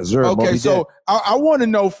 Yes, sir. Okay, so I want to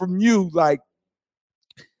know from you, like,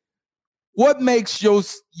 what makes your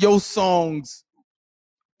songs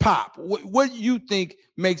pop? What do you think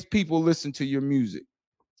makes people listen to your music?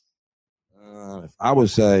 I would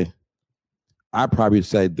say, I'd probably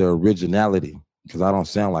say the originality, because I don't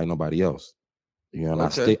sound like nobody else. You know, and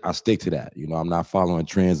I stick to that. You know, I'm not following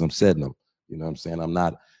trends, I'm setting them. You know what I'm saying? I'm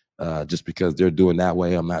not just because they're doing that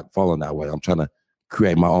way, I'm not following that way. I'm trying to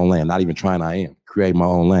create my own lane. Not even trying, I am. Create my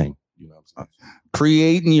own lane. You know what I'm saying?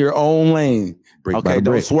 Creating your own lane. Okay,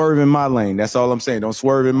 don't swerve in my lane. That's all I'm saying. Don't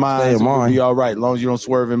swerve in mine. We'll be all right, as long as you don't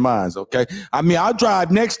swerve in mine. Okay. I mean, I'll drive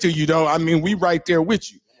next to you though. I mean, we right there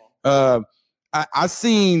with you. I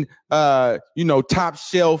seen Top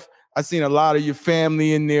Shelf. I seen a lot of your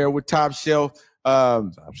family in there with Top Shelf.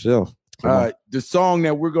 Top Shelf. The song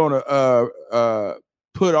that we're gonna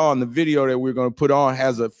put on, the video that we're gonna put on,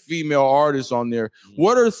 has a female artist on there.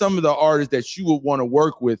 What are some of the artists that you would want to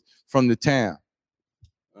work with from the town?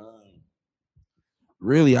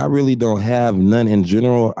 Really, I really don't have none in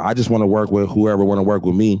general. I just want to work with whoever want to work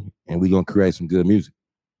with me, and we're going to create some good music.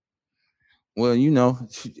 Well, you know,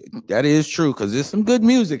 that is true, because there's some good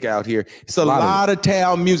music out here. It's a lot of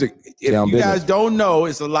town music. If you guys don't know,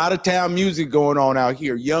 it's a lot of town music going on out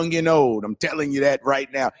here, young and old. I'm telling you that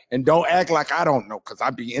right now. And don't act like I don't know, because I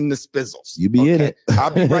be in the spizzles. You be in it. I'll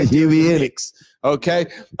be right there. You be in it. Okay.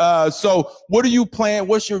 So what are you planning?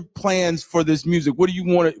 What's your plans for this music? What do you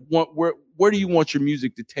want? Where do you want your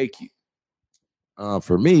music to take you?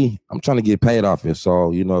 For me, I'm trying to get paid off it. So,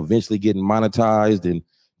 you know, eventually getting monetized and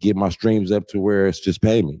get my streams up to where it's just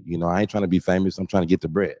pay me. You know, I ain't trying to be famous. I'm trying to get the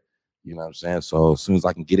bread. You know what I'm saying? So as soon as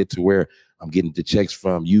I can get it to where I'm getting the checks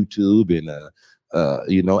from YouTube and,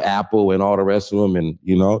 Apple and all the rest of them. And,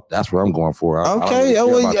 you know, that's what I'm going for. Okay.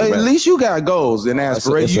 At least you got goals and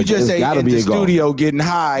aspirations. You just ain't in the studio getting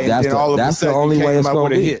high and then all of a sudden you came out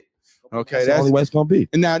with a hit. Okay. That's the only way it's going to be.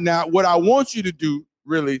 And now what I want you to do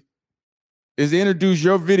really is introduce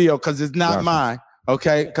your video, because it's not mine.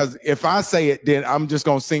 Okay, because if I say it, then I'm just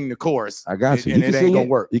gonna sing the chorus. I got you. And it ain't gonna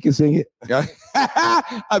work. You can sing it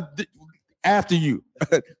after you.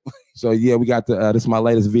 So yeah, we got this is my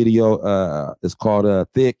latest video. It's called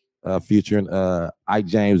Thick, featuring Ike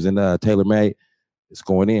James and Taylor Made. It's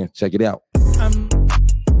going in. Check it out.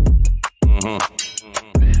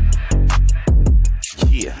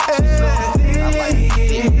 Yeah. I like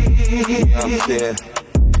it. I'm there.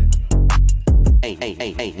 Ain't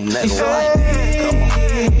nothing like it. Come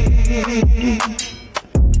on.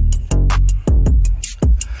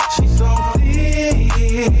 She's so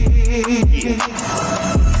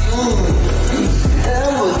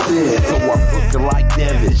So I booked her like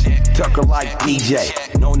Devish, tuck her like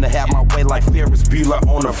DJ. Known to have my way like Ferris Bueller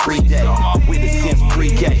on a free day. With a since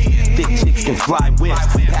pre-K, thick chicks can fly with,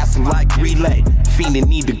 passing like relay. Fiendin'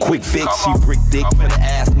 need a quick fix, she brick thick for the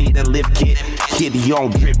ass, need a lift kit. Kitty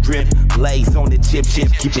on drip drip, lays on the chip,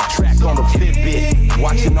 keep it track on the Fitbit.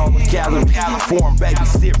 Watching all the calories, foreign baby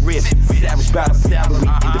sit rich. Savage by the salary,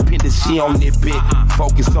 independent, she on it bit.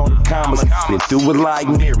 Focus on the commas, been through it like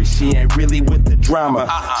Mary. She ain't really with the drama,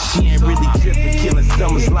 she ain't really tripping, killing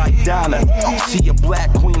summers like Donna. She a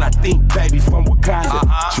black queen, I think, baby, from Wakanda.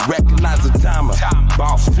 She recognize the timer,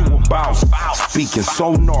 boss to a boss. Speaking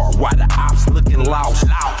sonar, while the ops looking lost.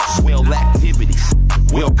 Well activities,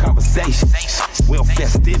 well conversations, well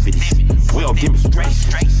festivities, well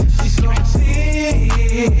demonstrations. She's so sick,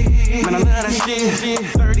 man, I love that shit.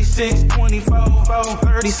 36, 24,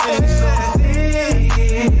 36.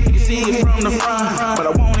 You can see it from the front, but I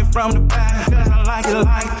want it from the back, cause I like it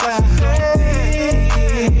like that.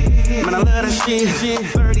 Man, I love that shit.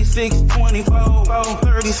 36, 24,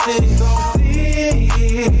 36. You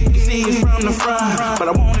can see it from the front, but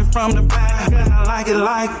I want it from the back, cause I like it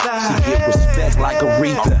like that. She get respect like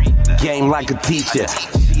Aretha, game like a teacher.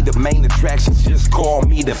 She the main attraction, just call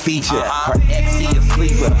me the feature. Her ex, he a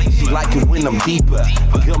sleeper, she like it when I'm deeper.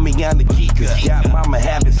 Got me on the key, cause got mama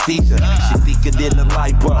having seizure. She thicker than the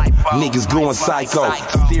light bulb, niggas going psycho.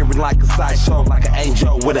 Steering like a sideshow, like an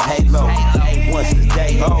angel with a halo. Ain't once a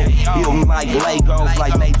day, building like Legos,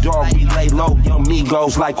 like Nate Dogg, we lay low. Young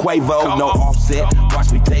Migos like Quavo, no offset,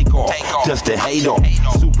 watch me take off, just to hate on.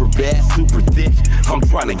 Super bad, super thick, I'm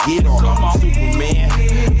trying to get on. Superman,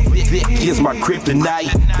 thick is my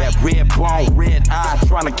kryptonite. That red bone, red eye,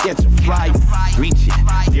 trying to catch a flight. Reaching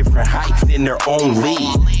different heights in their own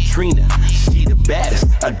league. Trina, she the baddest,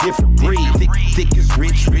 a different breed. Thick is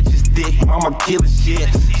rich, rich is thick, mama killing shit.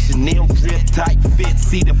 Chanel drip, tight fit,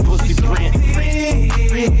 see the pussy print.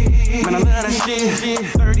 Man, I love that shit.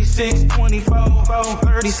 36, 24,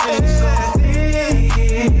 36.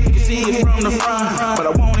 You can see it from the front, but I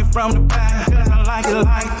want it from the back, cause I like it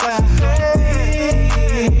like that.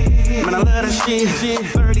 Man, I love that shit.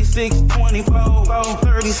 36. 36, 24,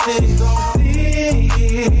 36. You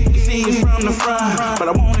see it from the front, but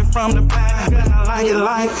I want it from the back. Cause I like it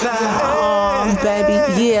like that. Baby,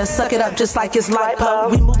 yeah, suck it up just like it's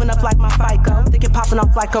lipo. We moving up like my FICO, thinking popping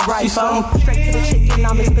off like a rifle. Straight to the chicken,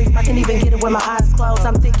 I'm asleep. I can even get it with my eyes closed.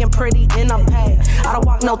 I'm thinking pretty and I'm paid. I don't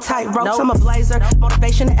walk no tight ropes, I'm a blazer.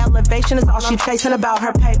 Motivation and elevation is all she chasing about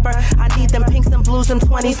her paper. I need them pinks and blues, them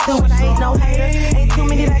 20s too, but I ain't no hater. Ain't too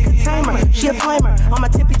many that could tame her. She a flamer. On my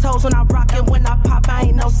tippy toes when I rock it, when I pop, I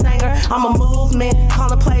ain't no singer. I'm a movement,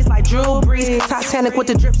 calling plays like Drew Brees. Titanic with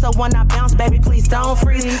the drip, so when I bounce, baby, please don't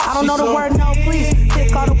freeze. I don't know the word, no, please.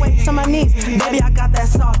 Kick all the way to my knees. Baby, I got that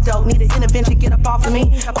soft dope. Need an intervention, get up off of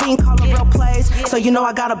me. Queen calling real plays, so you know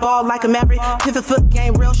I got a ball like a maverick. Pivot foot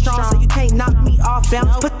game real strong, so you can't knock me off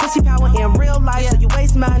balance. Put pussy power in real life, so you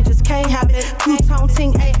waste mine, just can't have it. Two-tone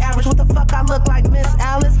ting ain't average. What the fuck I look like, Miss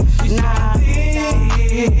Alice? Nah.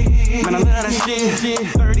 Man, I love that shit.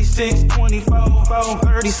 36, 24,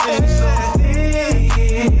 36.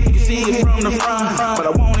 You see it from the front, but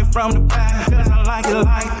I want it from the back. Cause I like it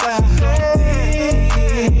like that.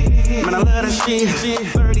 Man, I love that shit.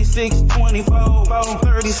 36, 24,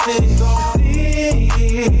 36. You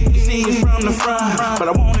see it from the front, but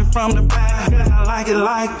I want it from the back. Cause I like it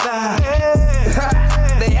like that.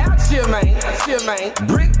 They out here, man.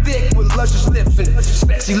 Brick thick with luscious lips and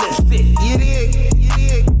sexy lipstick. You dig?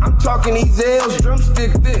 I'm talking these L's,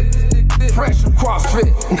 drumstick thick. Fresh from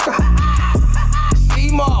CrossFit.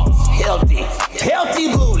 C-Moss, healthy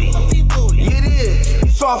booty. You dig?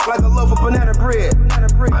 Soft like a loaf of banana bread.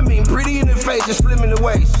 I mean, pretty in the face and slim in the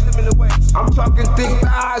waist. I'm talking thick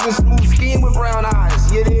thighs and smooth skin with brown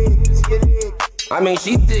eyes. You dig? I mean,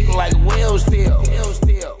 she thick like whale's tail.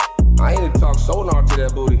 I ain't to talk sonar to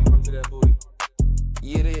that booty.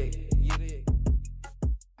 You dig?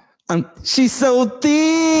 She's so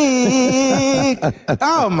thick.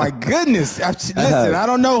 Oh my goodness! Listen, I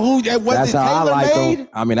don't know who that was. That's how I like them.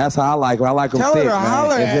 I mean, that's how I like them. I like them Tell thick, her to man.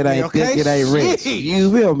 holler If it at ain't me, thick, okay? it ain't rich. Shit. You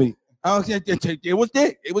feel me? Okay, it was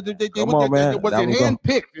thick. It was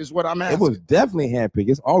handpicked, is what I'm asking. It was definitely handpicked.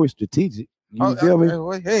 It's always strategic. You feel me?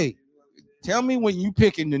 Hey, tell me when you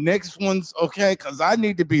picking the next ones, okay? Because I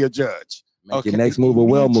need to be a judge. Make your next move a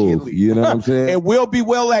well move. You know what I'm saying? It will be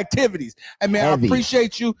well activities. And man, Heavy. I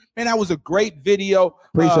appreciate you. Man, that was a great video.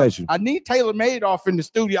 Appreciate you. I need Taylor Madoff in the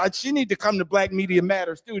studio. She need to come to Black Media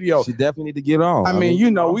Matter studio. She definitely need to get on. I mean,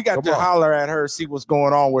 you know, we got to holler at her, see what's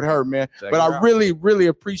going on with her, man. But I really, really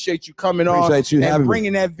appreciate you coming on Appreciate you and having me.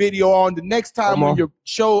 bringing that video on. The next time Come when on. your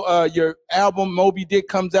show, your album Moby Dick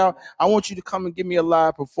comes out, I want you to come and give me a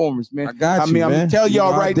live performance, man. I got you, mean, I'm man. gonna tell You y'all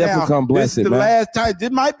know, I'll right definitely now, come bless this is it, the man. last time.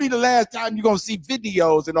 This might be the last time you're gonna see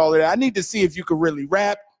videos and all of that. I need to see if you can really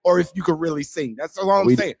rap or if you can really sing. That's all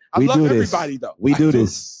I'm saying. I we love do this. everybody though. We do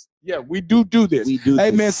this. Yeah, we do this. Hey,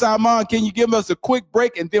 man, Simon, can you give us a quick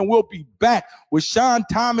break and then we'll be back with Sean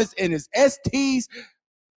Thomas and his ST's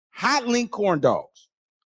Hot Link Corn Dogs.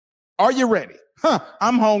 Are you ready?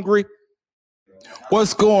 I'm hungry.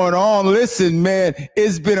 What's going on? Listen, man,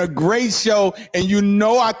 it's been a great show, and you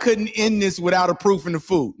know I couldn't end this without a proof in the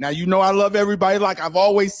food. Now, you know I love everybody, like I've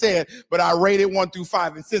always said, but I rate it 1 through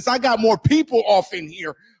 5. And since I got more people off in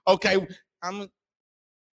here, okay, I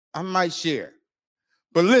might share.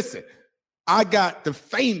 But listen, I got the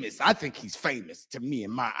famous, I think he's famous to me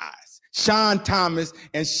in my eyes, Sean Thomas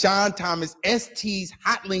and Sean Thomas ST's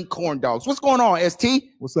Hot Link Corn Dogs. What's going on, ST?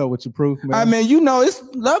 What's up with your proof, man? I mean, you know, it's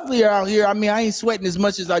lovely out here. I mean, I ain't sweating as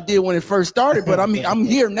much as I did when it first started, but I mean, I'm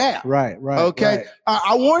here now. Right. Okay. Right.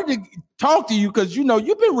 I wanted to talk to you because, you know,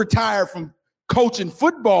 you've been retired from coaching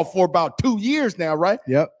football for about 2 years now, right?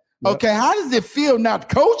 Yep. Okay. How does it feel not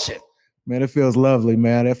coaching? Man, it feels lovely,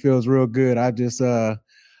 man. It feels real good. I just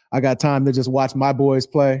I got time to just watch my boys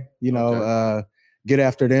play, you know, get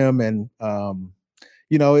after them. And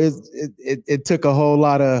you know, it took a whole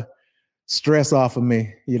lot of stress off of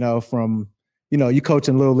me, you know, from, you know, you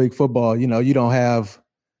coaching Little League football, you know, you don't have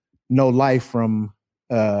no life from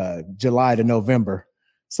July to November.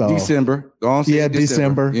 So December. Go on, say yeah,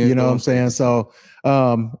 December. Yeah, you know what I'm saying? So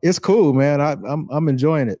it's cool, man. I'm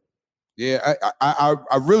enjoying it. Yeah, I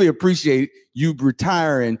really appreciate you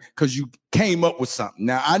retiring because you came up with something.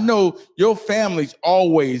 Now, I know your family's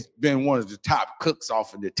always been one of the top cooks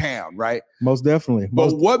off in the town, right? Most definitely.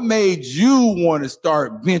 But what made you want to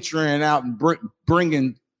start venturing out and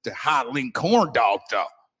bringing the Hot Link Corn Dog, though?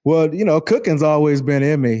 Well, you know, cooking's always been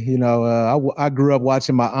in me. You know, I grew up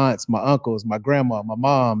watching my aunts, my uncles, my grandma, my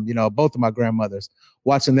mom, you know, both of my grandmothers,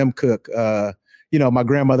 watching them cook. You know, my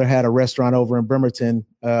grandmother had a restaurant over in Bremerton,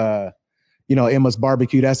 you know, Emma's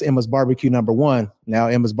Barbecue. That's Emma's Barbecue #1. Now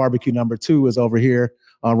Emma's Barbecue #2 is over here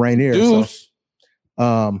on Rainier. Deuce.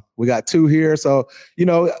 We got 2 here. So, you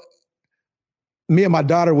know, me and my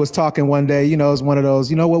daughter was talking one day, you know, it's one of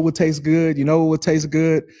those, you know what would taste good? You know what would taste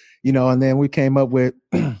good? You know, and then we came up with,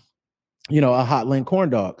 you know, a hot link corn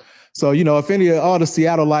dog. So, you know, if any of all the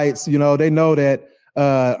Seattleites, you know, they know that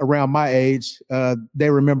around my age, they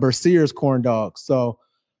remember Sears corn dogs. So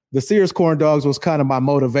the Sears corn dogs was kind of my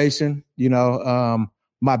motivation. You know,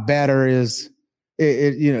 my batter is,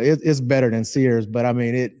 it's better than Sears, but I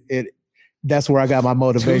mean, that's where I got my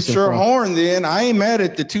motivation Toot your from. horn then. I ain't mad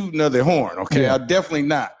at the tooting of the horn, okay? Yeah. I'm definitely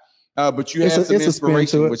not. But you had It's some a spin to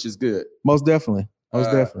inspiration, it. which is good. Most definitely. Most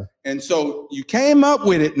definitely. And so you came up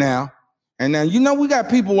with it now. And now, you know, we got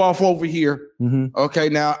people off over here. Mm-hmm. Okay,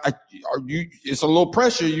 now, it's a little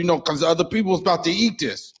pressure, you know, because other people's about to eat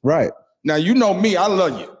this. Right. Now, you know me, I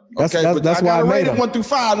love you. That's- Okay, that's- but that's I why I got to made rate it them. 1 through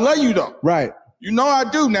 5. I love you, though. Right. You know I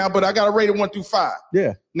do now, but I got to rate it 1 through 5.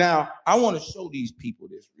 Yeah. Now, I want to show these people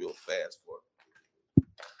this real fast for you.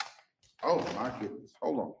 Oh, my goodness.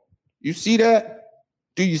 Hold on. You see that?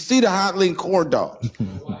 Do you see the hot link corn dog?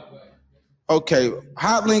 Okay,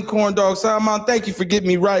 hot link corn dog. Salman, thank you for getting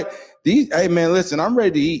me right. Hey, man, listen, I'm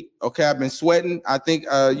ready to eat. Okay, I've been sweating. I think,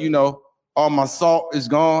 you know, all my salt is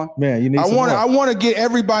gone. Man, you need I some more. want to get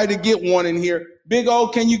everybody to get one in here. Big O,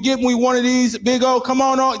 can you get me one of these? Big O, come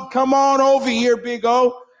on over here, Big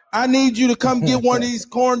O. I need you to come get one of these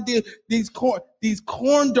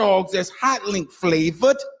corn dogs that's hot link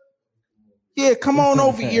flavored. Yeah, come on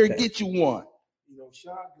over here and get you one. You know,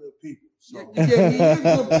 Sean good people. So. Yeah, he is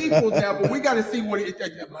good people now, but we got to see what it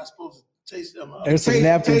is. Am I supposed to taste them? There's some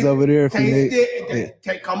napkins over there. If you Taste need.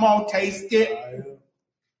 it. Come on, taste it.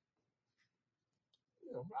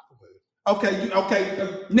 Okay.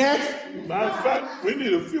 Next. Matter of fact, we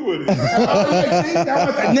need a few of these.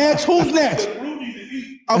 Next. Who's next?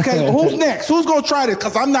 Okay, who's next? Who's gonna try this?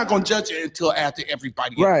 Because I'm not gonna judge it until after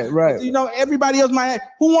everybody else. Right. You know, everybody else might have.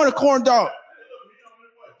 Who want a corn dog?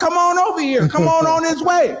 Come on over here. Come on his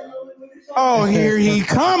way. Oh, here he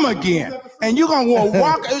come again. And you're gonna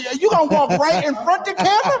walk right in front of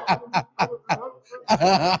the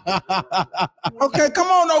camera? Okay, come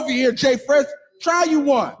on over here, Jay Fresh. Try you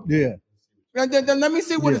one. Yeah. Then let me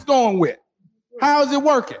see what it's going with. How is it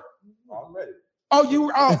working? I'm ready.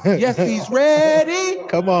 Yes, he's ready.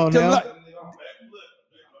 Come on now.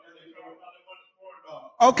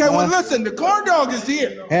 Okay, well, listen, the corn dog is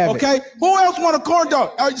here. Have okay, who else want a corn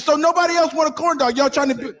dog? So nobody else want a corn dog. Y'all trying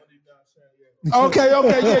to do. Okay,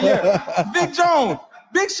 yeah. Vic Jones.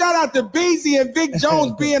 Big shout out to Beezy and Vic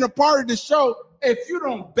Jones being a part of the show. If you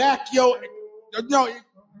don't back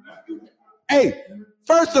hey,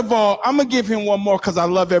 first of all, I'm gonna give him one more because I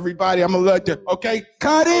love everybody. I'm gonna love you. Okay,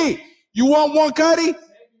 Cuddy, you want one, Cuddy?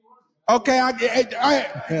 Okay, I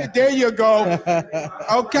there you go.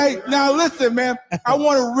 Okay, now listen, man. I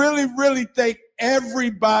want to really, really thank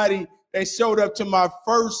everybody that showed up to my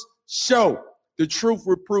first show, the Truth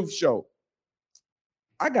with Proof show.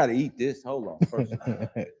 I gotta eat this. Hold on first.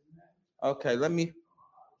 Okay,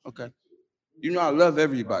 okay. You know I love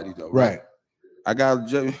everybody though, right? I got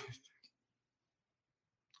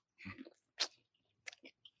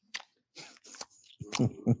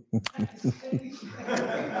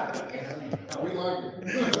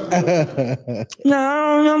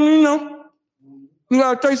no, you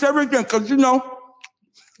gotta taste everything, cause you gotta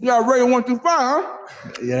rate it 1 through 5, huh?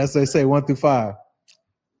 Yeah, that's what they say, 1 through 5.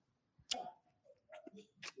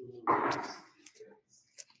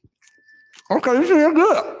 Okay, this is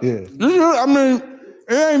good. Yeah. I mean,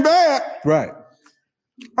 it ain't bad. Right.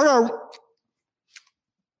 I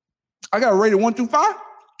got to rate it 1 through 5.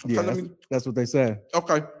 Okay, Yeah, that's what they say.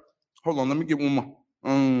 Okay, hold on. Let me get one more.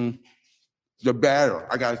 The batter.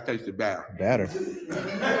 I got to taste the batter. Batter.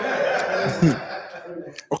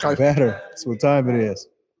 Okay. Batter. That's what time it is.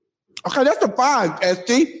 Okay, that's the 5,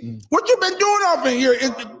 ST. What you been doing up in here?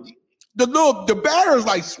 The batter is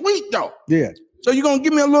like sweet though. Yeah. So you gonna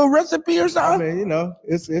give me a little recipe or something? I mean, you know,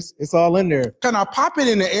 it's all in there. Can I pop it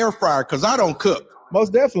in the air fryer? Cause I don't cook.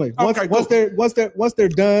 Most definitely. Okay, Once they're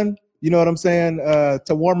done, you know what I'm saying?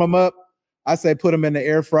 To warm them up, I say put them in the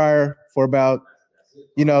air fryer for about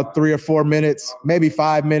 3 or 4 minutes, maybe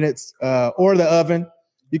 5 minutes, or the oven.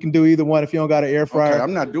 You can do either one if you don't got an air fryer. Okay,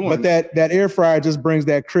 I'm not doing But that air fryer just brings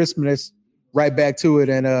that crispness right back to it,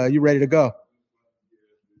 and you're ready to go.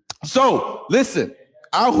 So listen,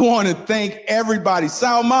 I want to thank everybody.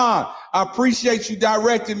 Salman, I appreciate you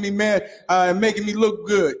directing me, man, and making me look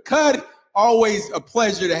good. Cut, always a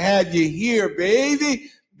pleasure to have you here,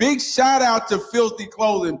 baby. Big shout out to Filthy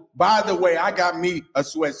Clothing. By the way, I got me a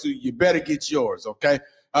sweatsuit. You better get yours, okay?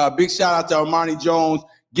 Big shout out to Armani Jones.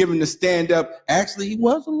 giving the stand up. Actually, he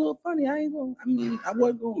was a little funny. I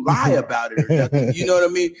wasn't gonna lie about it or nothing. You know what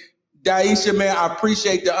I mean? Daisha, man, I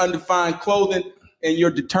appreciate the Undefined Clothing and your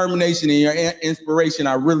determination and your inspiration.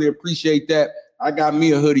 I really appreciate that. I got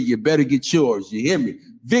me a hoodie. You better get yours. You hear me?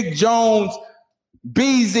 Vic Jones,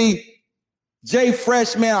 Beezy, Jay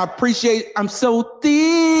Fresh, man, I appreciate it. I'm so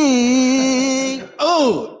thick.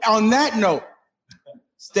 Oh, on that note,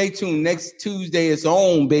 stay tuned. Next Tuesday, it's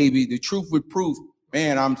on, baby. The Truth with Proof.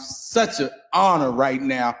 Man, I'm such an honor right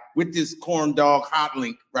now with this corn dog hot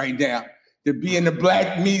link right now to be in the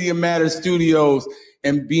Black Media Matter Studios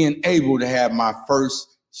and being able to have my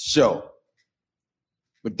first show.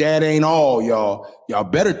 But that ain't all, y'all. Y'all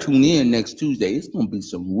better tune in next Tuesday. It's going to be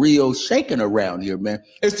some real shaking around here, man.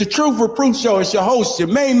 It's the Truth with Proof Show. It's your host, your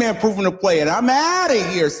main man, Proofing the Play, and I'm out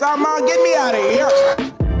of here. Somehow get me out of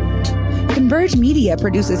here. Converge Media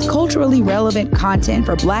produces culturally relevant content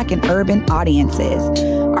for Black and urban audiences.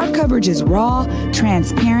 Our coverage is raw,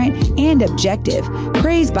 transparent, and objective,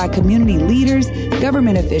 praised by community leaders,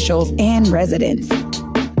 government officials, and residents.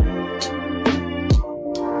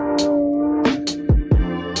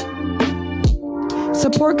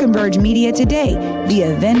 Support Converge Media today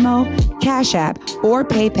via Venmo, Cash App, or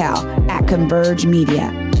PayPal at Converge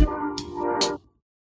Media.